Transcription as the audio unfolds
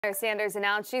Sanders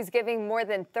announced she's giving more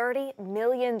than $30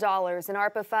 million in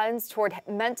ARPA funds toward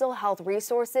mental health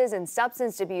resources and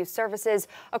substance abuse services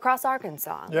across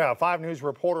Arkansas. Yeah, 5 News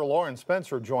reporter Lauren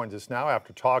Spencer joins us now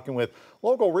after talking with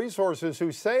local resources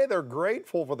who say they're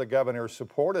grateful for the governor's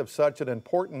support of such an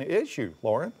important issue.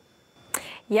 Lauren?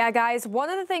 Yeah, guys, one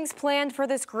of the things planned for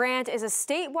this grant is a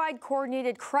statewide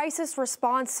coordinated crisis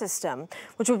response system,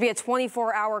 which would be a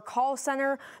 24-hour call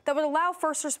center that would allow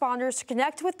first responders to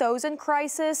connect with those in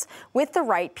crisis with the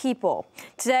right people.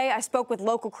 Today, I spoke with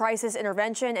local crisis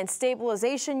intervention and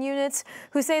stabilization units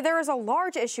who say there is a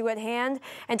large issue at hand,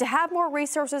 and to have more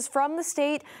resources from the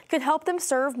state could help them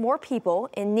serve more people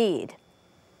in need.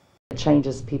 It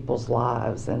changes people's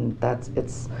lives, and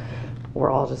we're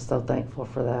all just so thankful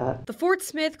for that. The Fort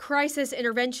Smith Crisis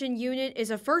Intervention Unit is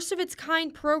a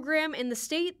first-of-its-kind program in the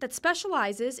state that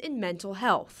specializes in mental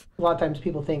health. A lot of times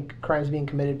people think crime's being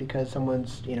committed because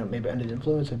someone's, maybe under the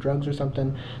influence of drugs or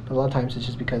something, but a lot of times it's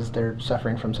just because they're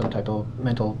suffering from some type of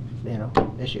mental,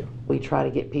 issue. We try to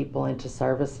get people into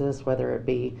services, whether it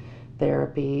be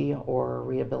therapy or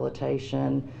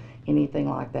rehabilitation, anything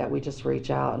like that. We just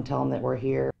reach out and tell them that we're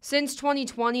here. Since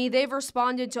 2020, they've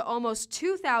responded to almost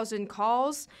 2,000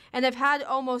 calls and have had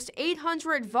almost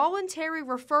 800 voluntary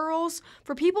referrals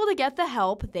for people to get the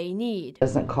help they need. It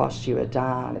doesn't cost you a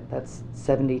dime. That's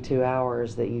 72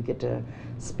 hours that you get to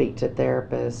speak to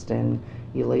therapists, and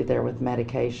you leave there with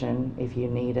medication if you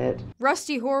need it.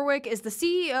 Rusty Horwick is the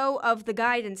CEO of the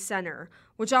Guidance Center,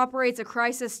 which operates a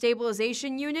crisis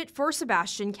stabilization unit for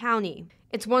Sebastian County.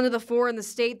 It's one of the 4 in the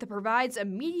state that provides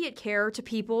immediate care to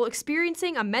people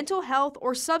experiencing a mental health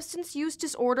or substance use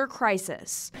disorder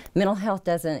crisis. Mental health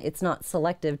it's not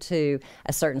selective to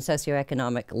a certain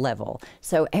socioeconomic level.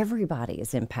 So everybody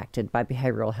is impacted by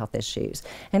behavioral health issues.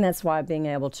 And that's why being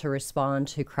able to respond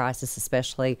to crisis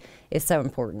especially is so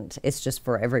important. It's just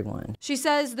for everyone. She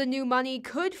says the new money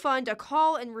could fund a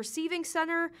call and receiving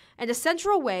center and a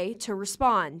central way to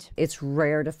respond. It's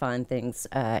rare to find things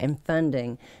and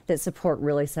funding that support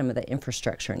really some of the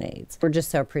infrastructure needs. We're just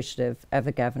so appreciative of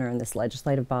the governor and this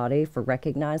legislative body for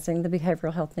recognizing the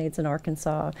behavioral health needs in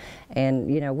Arkansas. And,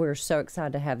 we're so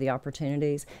excited to have the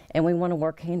opportunities, and we want to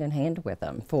work hand in hand with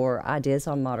them for ideas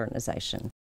on modernization.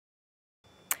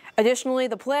 Additionally,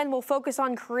 the plan will focus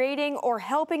on creating or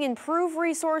helping improve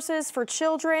resources for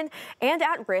children and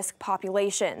at-risk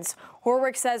populations.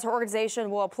 Horwick says her organization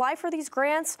will apply for these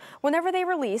grants whenever they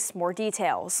release more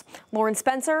details. Lauren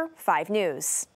Spencer, 5 News.